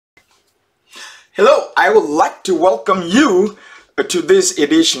Hello, I would like to welcome you to this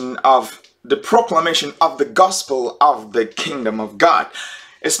edition of the proclamation of the gospel of the kingdom of God.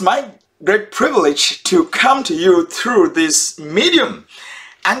 It's my great privilege to come to you through this medium.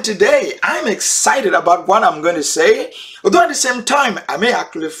 And today I'm excited about what I'm going to say, although at the same time I may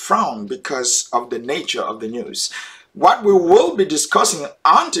actually frown because of the nature of the news. What we will be discussing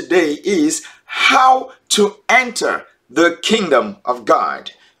on today is how to enter the kingdom of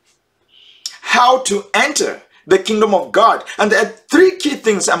God. How to enter the kingdom of God. And there are three key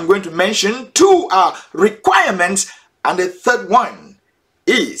things I'm going to mention. Two are requirements, and the third one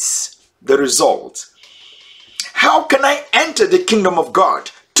is the result. How can I enter the kingdom of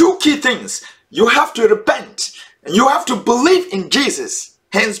God? Two key things. You have to repent, and you have to believe in Jesus,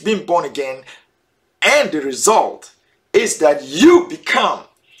 hence being born again. And the result is that you become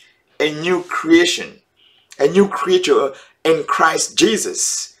a new creation, a new creature in Christ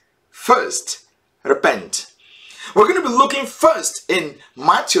Jesus. First, repent. We're going to be looking first in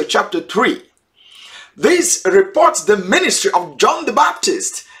Matthew chapter 3. This reports the ministry of John the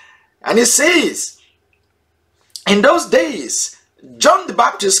Baptist. And it says, in those days, John the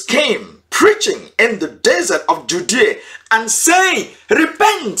Baptist came preaching in the desert of Judea and saying,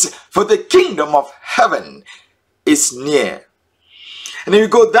 repent, for the kingdom of heaven is near. And if you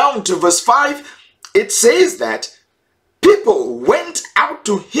go down to verse 5, it says that people went out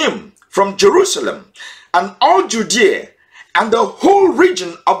to him from Jerusalem and all Judea and the whole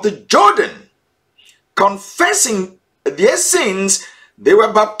region of the Jordan, confessing their sins. They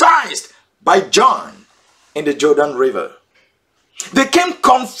were baptized by John in the Jordan River. They came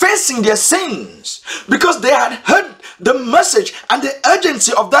confessing their sins because they had heard the message and the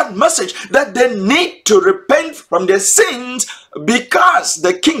urgency of that message that they need to repent from their sins because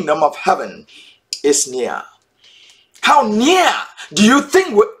the kingdom of heaven is near. How near do you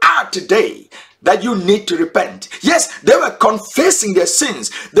think we are today that you need to repent? Yes, they were confessing their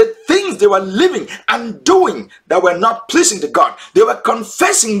sins, the things they were living and doing that were not pleasing to God. They were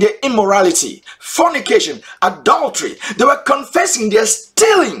confessing their immorality, fornication, adultery. They were confessing their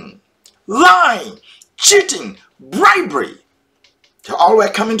stealing, lying, cheating, bribery. They all were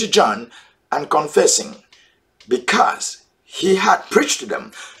coming to John and confessing because he had preached to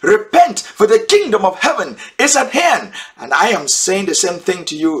them, repent, for the kingdom of heaven is at hand. And I am saying the same thing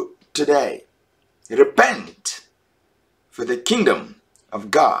to you today. Repent, for the kingdom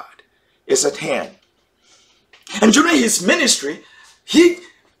of God is at hand. And during his ministry,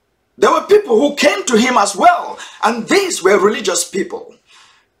 there were people who came to him as well. And these were religious people.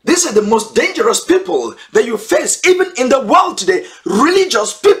 These are the most dangerous people that you face even in the world today.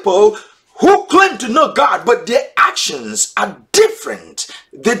 Religious people who claim to know God, but their actions are different.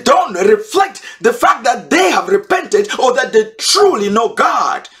 They don't reflect the fact that they have repented or that they truly know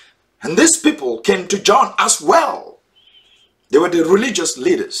God. And these people came to John as well. They were the religious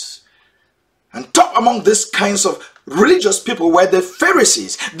leaders. And top among these kinds of religious people were the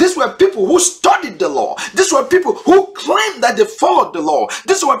Pharisees. These were people who studied the law. These were people who claimed that they followed the law.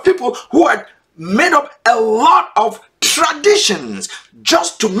 These were people who had made up a lot of traditions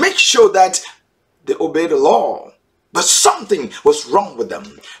just to make sure that they obey the law. But something was wrong with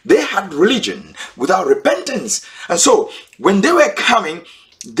them. They had religion without repentance. And so when they were coming,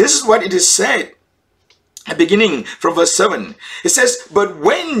 this is what it is said, beginning from verse 7. It says, but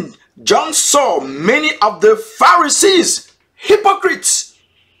when John saw many of the Pharisees, hypocrites,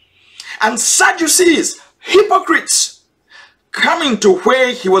 and Sadducees, hypocrites, coming to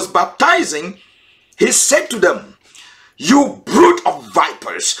where he was baptizing, he said to them, you brood of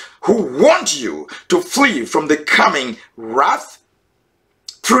vipers, who want you to flee from the coming wrath,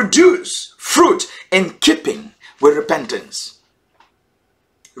 produce fruit in keeping with repentance.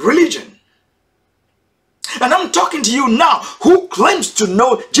 Religion. And I'm talking to you now who claims to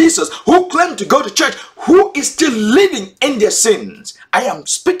know Jesus, who claims to go to church, who is still living in their sins. I am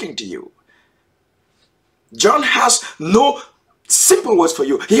speaking to you. John has no simple words for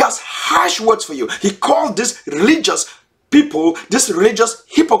you. He has harsh words for you. He called these religious people, these religious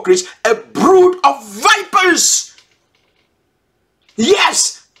hypocrites, a brood of vipers.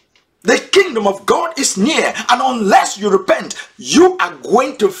 Yes, the kingdom of God is near, and unless you repent, you are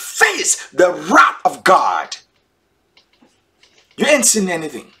going to face the wrath of God. You ain't seen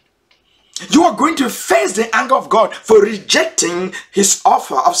anything. You are going to face the anger of God for rejecting his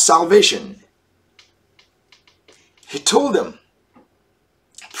offer of salvation. He told them,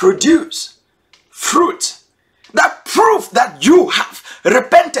 produce fruit, that proof that you have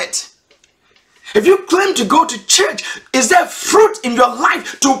repented. If you claim to go to church, is there fruit in your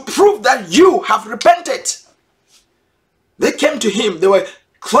life to prove that you have repented? They came to him, they were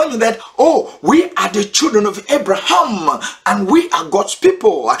claiming that, oh, we are the children of Abraham and we are God's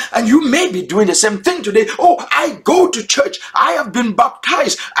people. And you may be doing the same thing today. Oh, I go to church. I have been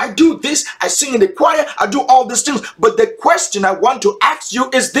baptized. I do this. I sing in the choir. I do all these things. But the question I want to ask you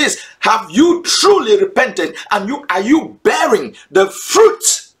is this. Have you truly repented? And are you bearing the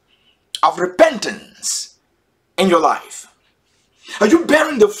fruit of repentance in your life? Are you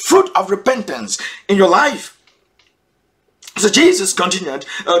bearing the fruit of repentance in your life? So Jesus continued,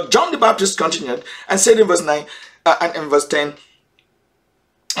 John the Baptist continued and said in verse 9 and in verse 10,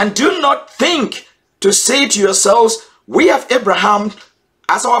 and do not think to say to yourselves, we have Abraham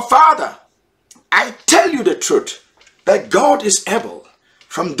as our father. I tell you the truth, that God is able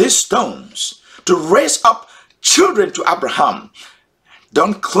from these stones to raise up children to Abraham.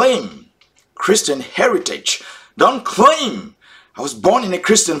 Don't claim Christian heritage. Don't claim I was born in a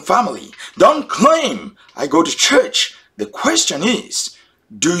Christian family. Don't claim I go to church. The question is,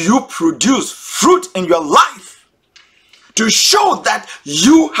 do you produce fruit in your life to show that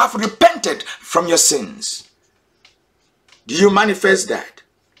you have repented from your sins? Do you manifest that?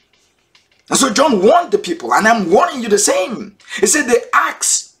 And so John warned the people, and I'm warning you the same. He said the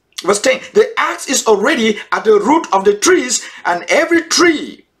axe, verse 10, the axe is already at the root of the trees, and every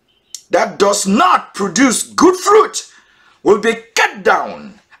tree that does not produce good fruit will be cut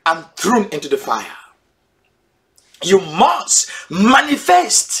down and thrown into the fire. You must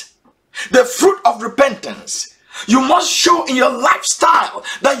manifest the fruit of repentance. You must show in your lifestyle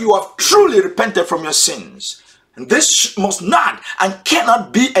that you have truly repented from your sins. And this must not and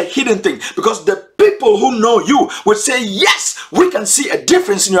cannot be a hidden thing, because the people who know you would say, yes, we can see a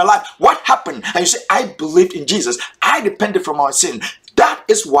difference in your life. What happened? And you say, I believed in Jesus. I repented from our sin. That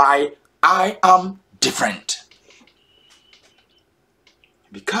is why I am different.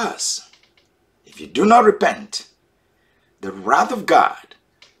 Because if you do not repent, the wrath of God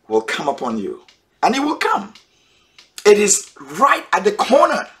will come upon you. And it will come. It is right at the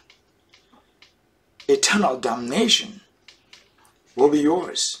corner. Eternal damnation will be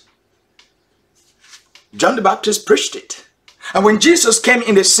yours. John the Baptist preached it. And when Jesus came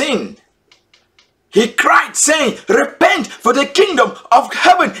in the scene, he cried saying, repent, for the kingdom of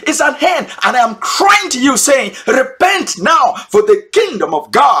heaven is at hand. And I am crying to you saying, repent now, for the kingdom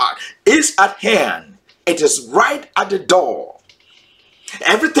of God is at hand. It is right at the door.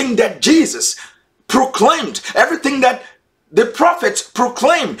 Everything that Jesus proclaimed, everything that the prophets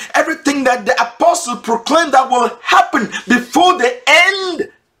proclaimed, everything that the apostle proclaimed that will happen before the end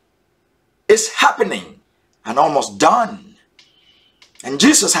is happening and almost done. And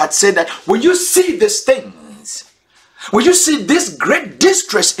Jesus had said that when you see these things, when you see this great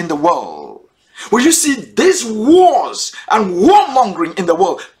distress in the world, when you see these wars and warmongering in the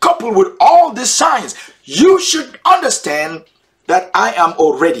world, coupled with all these signs, you should understand that I am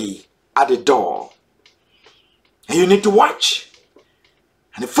already at the door. And you need to watch.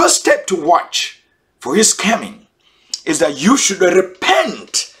 And the first step to watch for his coming is that you should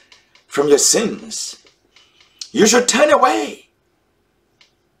repent from your sins. You should turn away.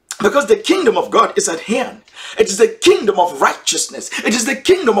 Because the kingdom of God is at hand. It is the kingdom of righteousness. It is the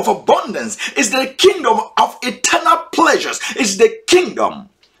kingdom of abundance. It's the kingdom of eternal pleasures. It's the kingdom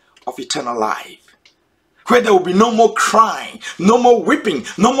of eternal life. Where there will be no more crying, no more weeping,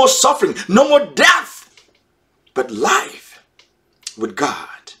 no more suffering, no more death, but life with God.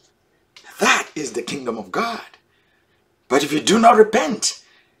 That is the kingdom of God. But if you do not repent,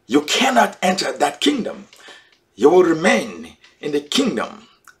 you cannot enter that kingdom. You will remain in the kingdom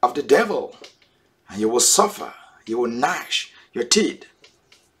of the devil, and you will suffer. You will gnash your teeth.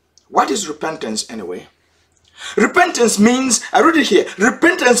 What is repentance anyway? Repentance means, I read it here,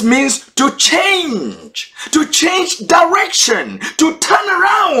 repentance means to change direction, to turn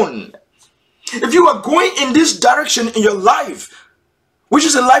around. If you are going in this direction in your life, which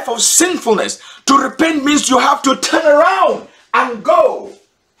is a life of sinfulness, to repent means you have to turn around and go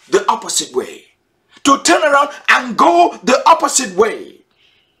the opposite way. To turn around and go the opposite way.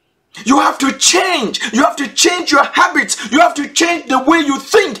 You have to change. You have to change your habits. You have to change the way you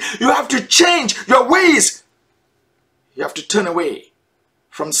think. You have to change your ways. You have to turn away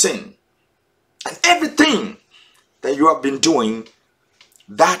from sin. And everything that you have been doing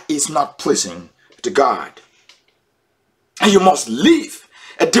that is not pleasing to God. And you must live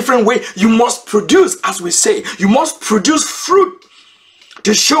a different way. You must produce, as we say, you must produce fruit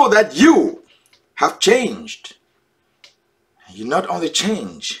to show that you have changed. And you not only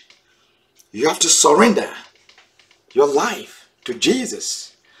change, you have to surrender your life to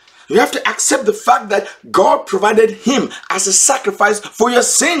Jesus. You have to accept the fact that God provided him as a sacrifice for your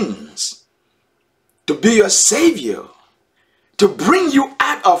sins, to be your savior, to bring you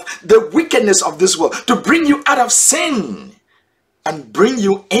out of the wickedness of this world, to bring you out of sin and bring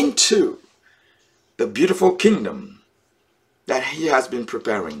you into the beautiful kingdom that he has been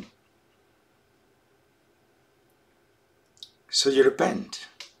preparing. So you repent,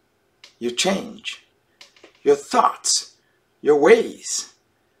 you change your thoughts, your ways,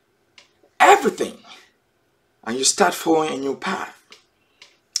 everything, and you start following a new path.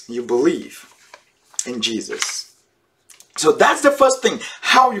 You believe in Jesus. So that's the first thing,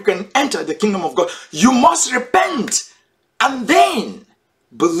 how you can enter the kingdom of God. You must repent and then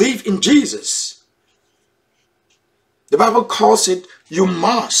believe in Jesus. The Bible calls it, you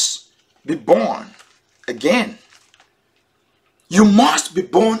must be born again. You must be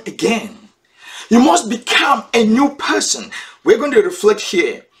born again. You must become a new person. We're going to reflect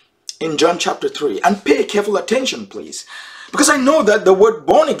here in John chapter 3, and pay careful attention, please, because I know that the word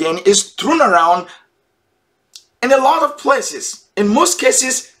born again is thrown around in a lot of places. In most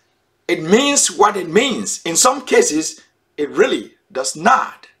cases, it means what it means. In some cases, it really does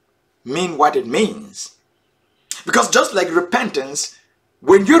not mean what it means. Because just like repentance,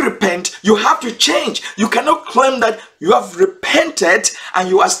 when you repent, you have to change. You cannot claim that you have repented and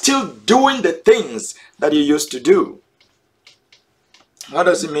you are still doing the things that you used to do. What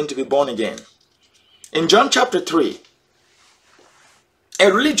does it mean to be born again? In John chapter 3,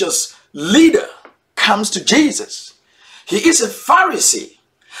 a religious leader comes to Jesus. He is a Pharisee.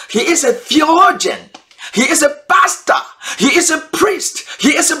 He is a theologian. He is a pastor. He is a priest. He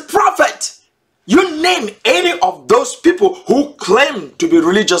is a prophet. You name any of those people who claim to be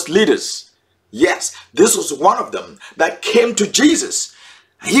religious leaders. Yes, this was one of them that came to Jesus.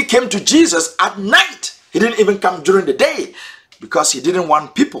 He came to Jesus at night. He didn't even come during the day because he didn't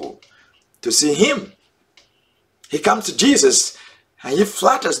want people to see him. He comes to Jesus and he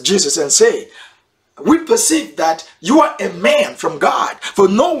flatters Jesus and say, we perceive that you are a man from God, for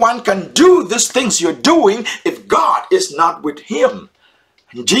no one can do these things you're doing if God is not with him.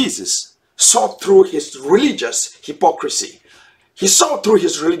 And Jesus saw through his religious hypocrisy. He saw through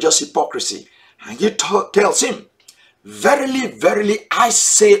his religious hypocrisy, and he tells him, verily, verily, I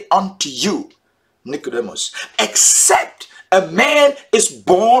say unto you, Nicodemus, except a man is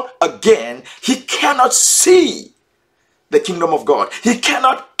born again, he cannot see the kingdom of God. He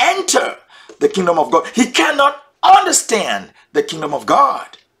cannot enter the kingdom of God. He cannot understand the kingdom of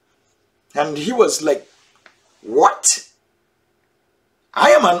God. And he was like, what?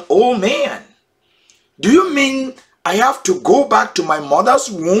 I am an old man. Do you mean I have to go back to my mother's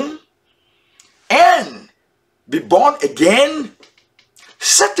womb and be born again?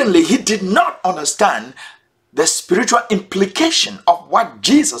 Certainly, he did not understand the spiritual implication of what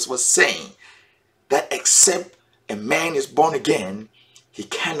Jesus was saying, that except a man is born again, he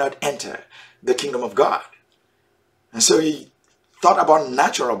cannot enter the kingdom of God. And so he thought about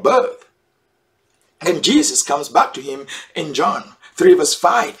natural birth. And Jesus comes back to him in John 3 verse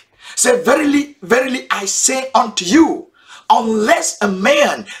 5. Say, verily, verily, I say unto you, unless a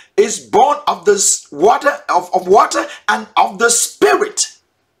man is born of this water, of water and of the Spirit,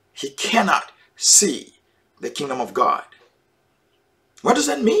 he cannot see the kingdom of God. What does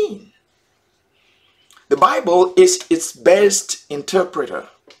that mean? The Bible is its best interpreter.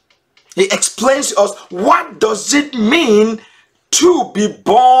 He explains to us, what does it mean to be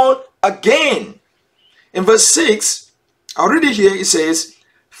born again? In verse 6, I'll read it here. It says,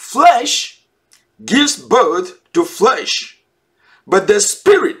 flesh gives birth to flesh, but the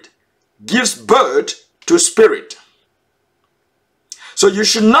Spirit gives birth to spirit. So you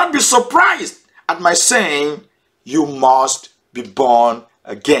should not be surprised at my saying, you must be born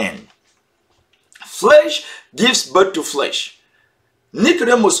again. Flesh gives birth to flesh.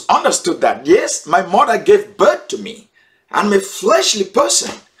 Nicodemus understood that. Yes, my mother gave birth to me. I'm a fleshly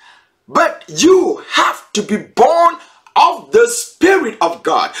person. But you have to be born of the Spirit of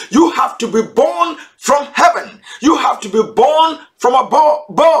God. You have to be born from heaven. You have to be born from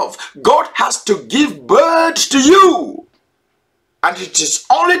above. God has to give birth to you. And it is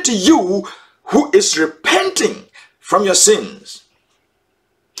only to you who is repenting from your sins.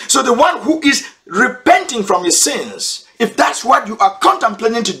 So the one who is repenting from his sins, if that's what you are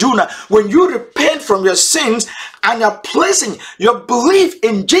contemplating to do now, when you repent from your sins and are placing your belief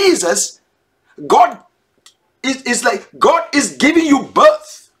in Jesus, God is like God is giving you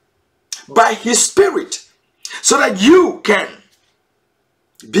birth by his Spirit so that you can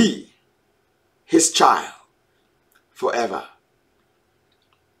be his child forever.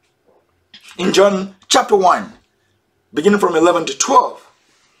 In John chapter 1, beginning from 11 to 12,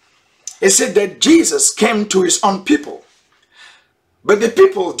 it said that Jesus came to his own people, but the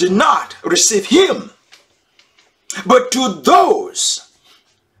people did not receive him. But to those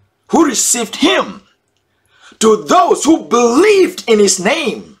who received him, to those who believed in his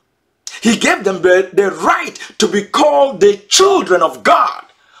name, he gave them the right to be called the children of God,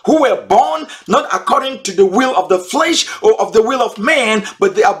 who were born not according to the will of the flesh or of the will of man,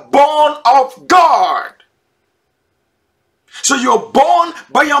 but they are born of God. So you're born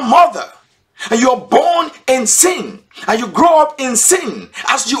by your mother, and you're born in sin, and you grow up in sin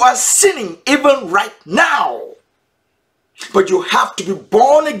as you are sinning even right now. But you have to be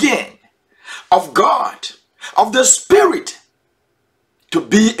born again of God, of the Spirit, to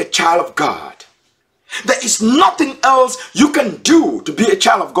be a child of God. There is nothing else you can do to be a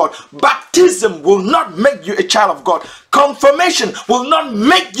child of God. Baptism will not make you a child of God. Confirmation will not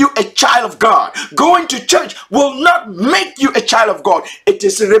make you a child of God. Going to church will not make you a child of God. It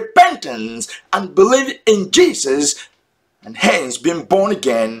is repentance and believing in Jesus, and hence being born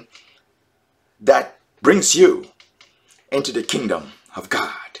again, that brings you into the kingdom of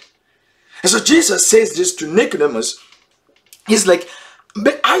God. And so Jesus says this to Nicodemus. He's like,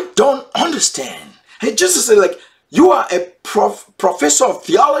 but I don't understand. And Jesus said, like, you are a professor of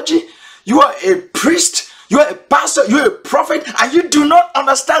theology, you are a priest, you are a pastor, you are a prophet, and you do not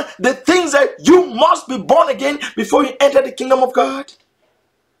understand the things that you must be born again before you enter the kingdom of God?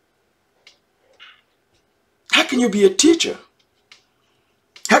 How can you be a teacher?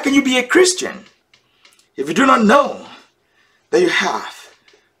 How can you be a Christian if you do not know that you have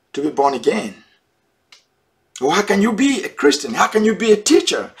to be born again? Or how can you be a Christian? How can you be a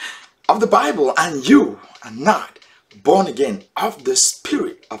teacher of the Bible and you are not born again of the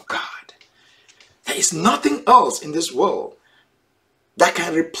Spirit of God? There is nothing else in this world that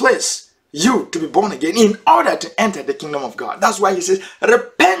can replace you to be born again in order to enter the kingdom of God. That's why he says,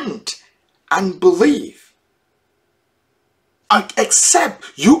 repent and believe. Except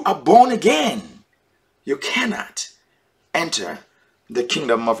you are born again, you cannot enter the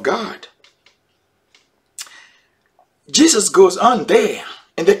kingdom of God. Jesus goes on there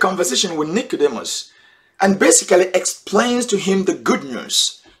in the conversation with Nicodemus and basically explains to him the good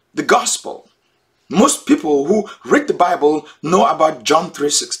news, the gospel. Most people who read the Bible know about John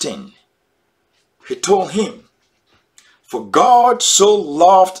 3:16. He told him, for God so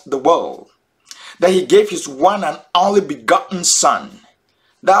loved the world that he gave his one and only begotten Son,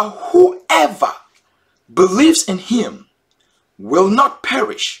 that whoever believes in him will not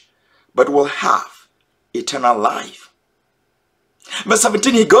perish, but will have eternal life. Verse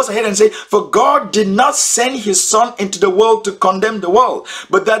 17, he goes ahead and says, for God did not send his Son into the world to condemn the world,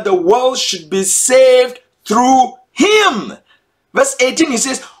 but that the world should be saved through him. Verse 18, he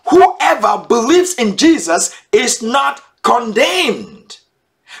says, whoever believes in Jesus is not condemned,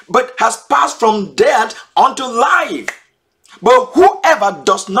 but has passed from death unto life. But whoever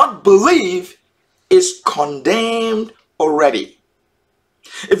does not believe is condemned already.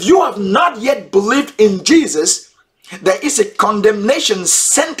 If you have not yet believed in Jesus, there is a condemnation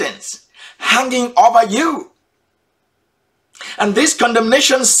sentence hanging over you. And this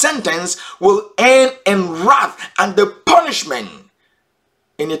condemnation sentence will end in wrath and the punishment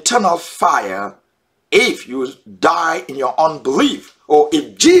in eternal fire if you die in your unbelief, or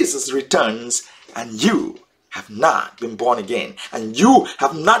if Jesus returns and you have not been born again and you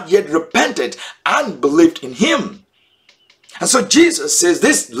have not yet repented and believed in him. And so Jesus says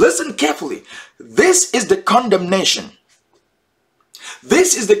this, listen carefully. This is the condemnation.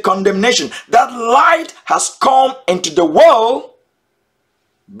 This is the condemnation, that light has come into the world,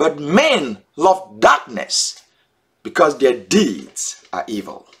 but men love darkness because their deeds are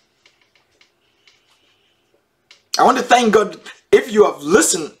evil. I want to thank God if you have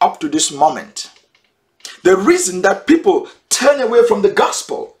listened up to this moment. The reason that people turn away from the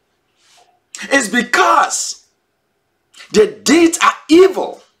gospel is because their deeds are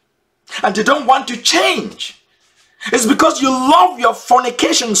evil and they don't want to change. It's because you love your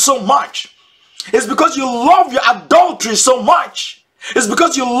fornication so much. It's because you love your adultery so much. It's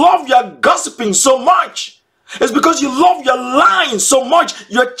because you love your gossiping so much. It's because you love your lying so much,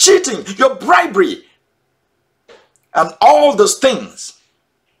 your cheating, your bribery, and all those things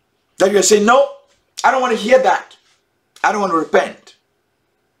that you're saying, no, I don't want to hear that. I don't want to repent.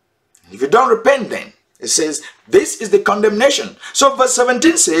 If you don't repent, then it says, this is the condemnation. So verse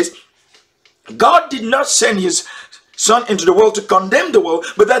 17 says, God did not send his Son into the world to condemn the world,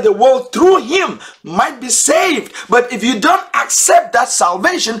 but that the world through him might be saved. But if you don't accept that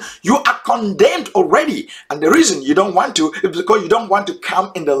salvation, you are condemned already. And the reason you don't want to is because you don't want to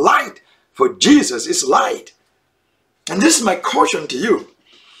come in the light, for Jesus is light. And this is my caution to you,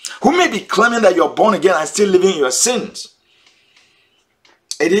 who may be claiming that you're born again and still living in your sins.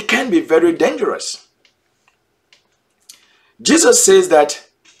 It can be very dangerous. Jesus says that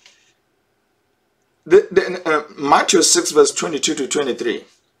Matthew 6 verse 22 to 23.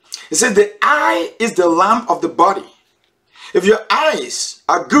 He says the eye is the lamp of the body. If your eyes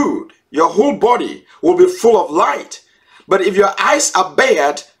are good, your whole body will be full of light. But if your eyes are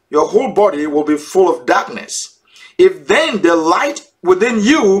bad, your whole body will be full of darkness. If then the light within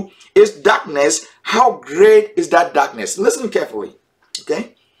you is darkness, how great is that darkness? Listen carefully,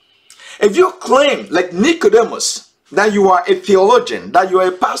 okay? If you claim, like Nicodemus, that you are a theologian, that you are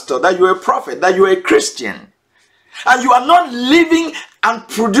a pastor, that you are a prophet, that you are a Christian, and you are not living and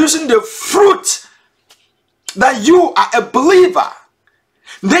producing the fruit that you are a believer,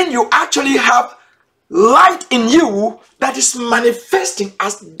 then you actually have light in you that is manifesting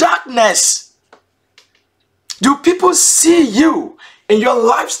as darkness. Do people see you in your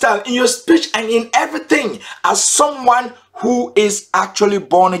lifestyle, in your speech, and in everything as someone who is actually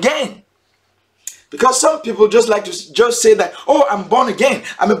born again? Because some people just like to just say that, oh, I'm born again,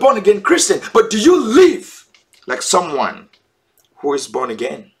 I'm a born again Christian. But do you live like someone who is born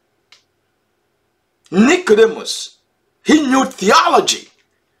again? Nicodemus, he knew theology,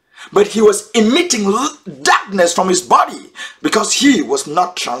 but he was emitting darkness from his body because he was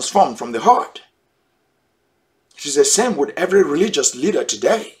not transformed from the heart. It is the same with every religious leader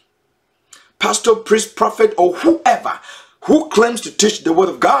today. Pastor, priest, prophet, or whoever who claims to teach the word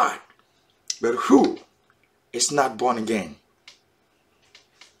of God, but who is not born again.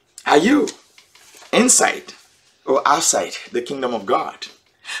 Are you inside or outside the kingdom of God?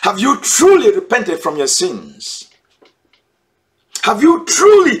 Have you truly repented from your sins? Have you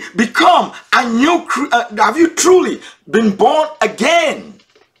truly become a new have you truly been born again?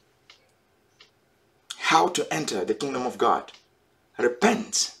 How to enter the kingdom of God?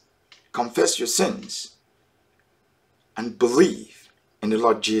 Repent, confess your sins, and believe in the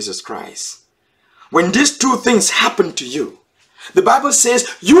Lord Jesus Christ. When these two things happen to you, the Bible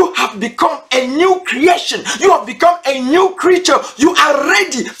says you have become a new creation. You have become a new creature. You are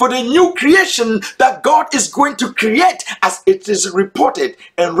ready for the new creation that God is going to create, as it is reported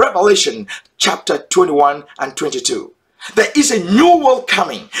in Revelation chapter 21 and 22. There is a new world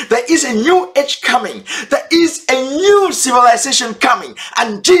coming. There is a new age coming. There is a new civilization coming.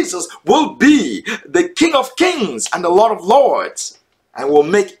 And Jesus will be the King of Kings and the Lord of Lords, and will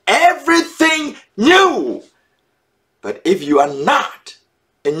make everything new. But if you are not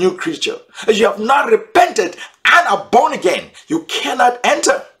a new creature, if you have not repented and are born again, you cannot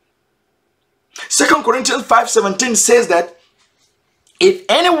enter. 2 Corinthians 5:17 says that if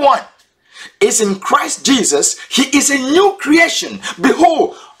anyone is in Christ Jesus, he is a new creation.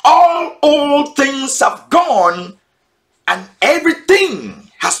 Behold, all old things have gone and everything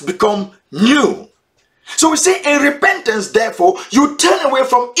has become new. So we say in repentance, therefore, you turn away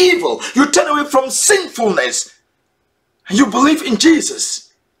from evil, you turn away from sinfulness, and you believe in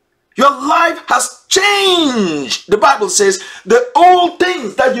Jesus. Your life has changed. The Bible says the old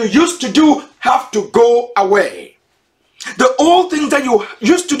things that you used to do have to go away. The old things that you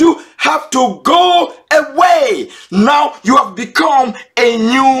used to do have to go away. Now you have become a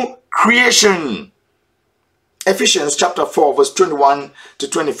new creation. Ephesians chapter 4 verse 21 to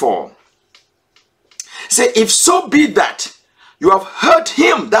 24. Say, if so be that you have heard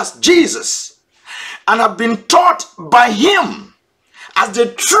him, that's Jesus, and have been taught by him, as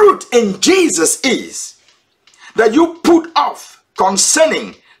the truth in Jesus is, that you put off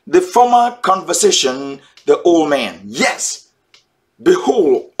concerning the former conversation the old man. Yes,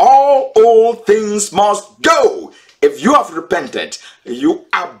 behold, all old things must go. If you have repented, you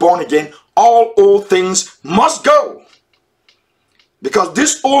are born again, all old things must go. Because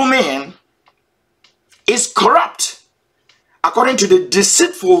this old man is corrupt according to the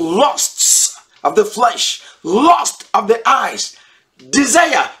deceitful lusts of the flesh, lust of the eyes,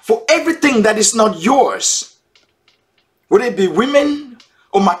 desire for everything that is not yours. Would it be women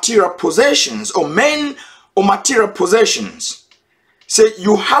or material possessions, or men or material possessions? Say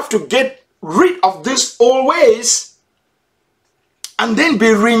you have to get rid of these old ways and then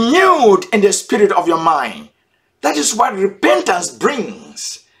be renewed in the spirit of your mind. That is what repentance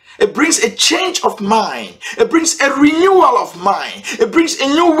brings. It brings a change of mind. It brings a renewal of mind. It brings a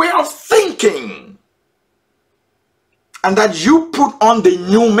new way of thinking. And that you put on the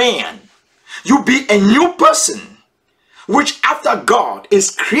new man. You be a new person, which after God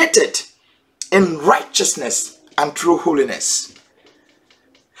is created in righteousness and true holiness.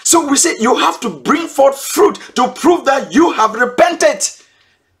 So we say you have to bring forth fruit to prove that you have repented,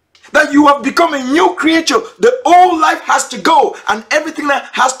 that you have become a new creature. The old life has to go, and everything that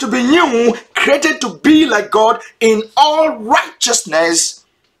has to be new, created to be like God in all righteousness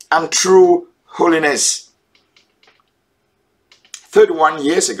and true holiness. 31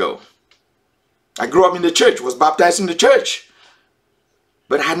 years ago. I grew up in the church, was baptized in the church,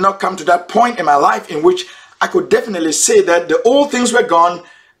 but I had not come to that point in my life in which I could definitely say that the old things were gone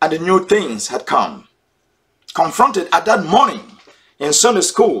and the new things had come. Confronted at that morning in Sunday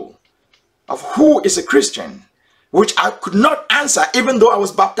school of who is a Christian, which I could not answer even though I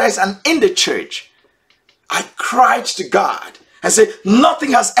was baptized and in the church, I cried to God and said,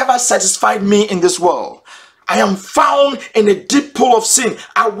 nothing has ever satisfied me in this world. I am found in a deep pool of sin.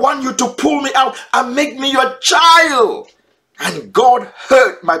 I want you to pull me out and make me your child. And God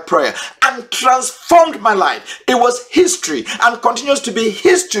heard my prayer and transformed my life. It was history and continues to be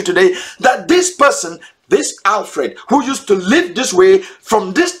history today that this person, this Alfred, who used to live this way,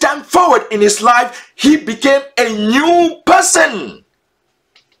 from this time forward in his life, he became a new person.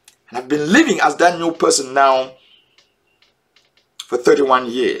 And I've been living as that new person now for 31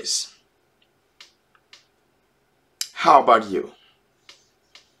 years. How about you?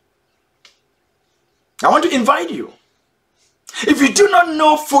 I want to invite you. If you do not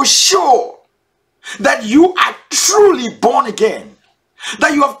know for sure that you are truly born again,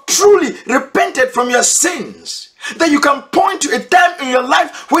 that you have truly repented from your sins, that you can point to a time in your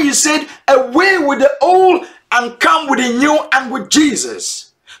life where you said, away with the old and come with the new and with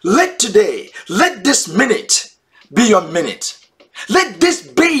Jesus. Let today, let this minute be your minute. Let this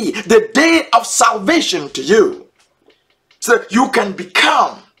be the day of salvation to you, so that you can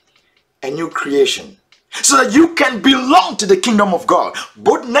become a new creation, so that you can belong to the kingdom of God,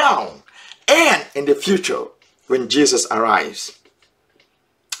 both now and in the future when Jesus arrives.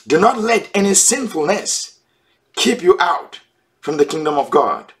 Do not let any sinfulness keep you out from the kingdom of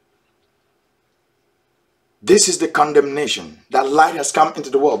God. This is the condemnation, that light has come into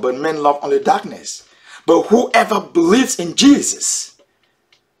the world, but men love only darkness. But whoever believes in Jesus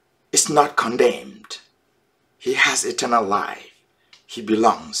is not condemned. He has eternal life. He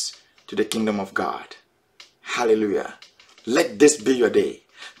belongs to the kingdom of God. Hallelujah. Let this be your day.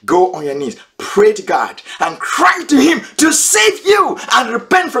 Go on your knees, pray to God, and cry to Him to save you and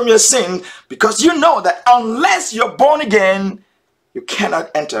repent from your sin, because you know that unless you're born again, you cannot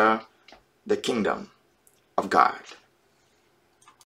enter the kingdom of God.